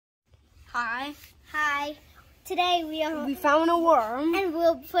Hi. Hi. Today we found a worm. and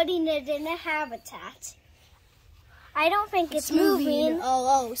we're putting it in a habitat. I don't think it's moving.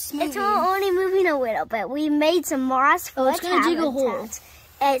 It's moving. It's only moving a little bit. We made some moss for it's going to dig a hole.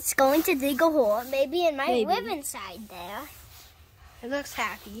 It's going to dig a hole. Maybe it might live inside there. It looks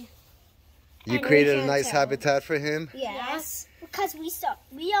happy. You created a nice habitat for him? Yes. Because we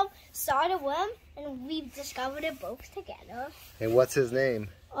saw the worm and we discovered it both together. And what's his name?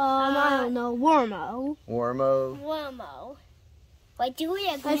 I don't know. Wormo. Wormo. Wait, do we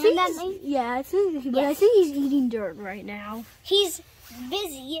agree I think on that name? Yeah, I think. But I think he's eating dirt right now. He's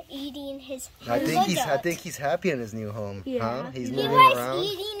busy eating his. I think he's happy in his new home. Yeah. Huh? He's He moving likes around.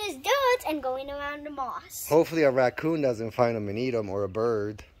 eating his dirt and going around the moss. Hopefully a raccoon doesn't find him and eat him, or a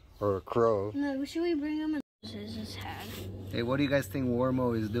bird, or a crow. No, should we bring him in? His head. Hey, what do you guys think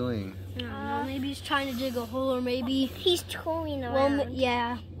Wormo is doing? I don't know. Maybe he's trying to dig a hole, or maybe. He's touring around. Well,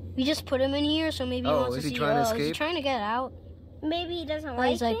 yeah. We just put him in here, so maybe he wants to see. Is he trying to Is escape? he trying to get out? Maybe he doesn't Oh, like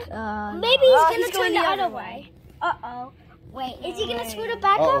he's like, it. no. Maybe he's gonna turn the other way. Uh-oh. Wait, is he gonna scoot it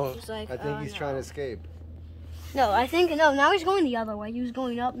back up? He's like, I think he's trying to escape. No, I think now he's going the other way. He was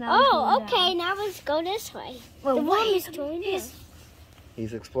going up. Now he's going Okay. down. Now let's go this way. Well, The worm is wait, touring in.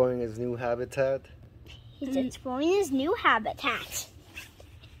 He's exploring his new habitat. He's exploring his new habitat,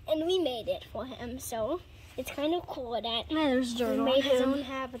 and we made it for him. So it's kind of cool that Yeah, there's dirt he on made his him. own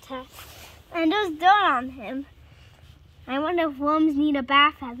habitat. And there's dirt on him. I wonder if worms need a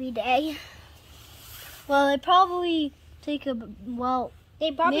bath every day. Well, they probably take a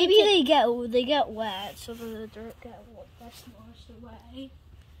They probably maybe they get wet, so the dirt gets washed away.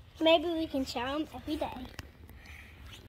 Maybe we can shower them every day.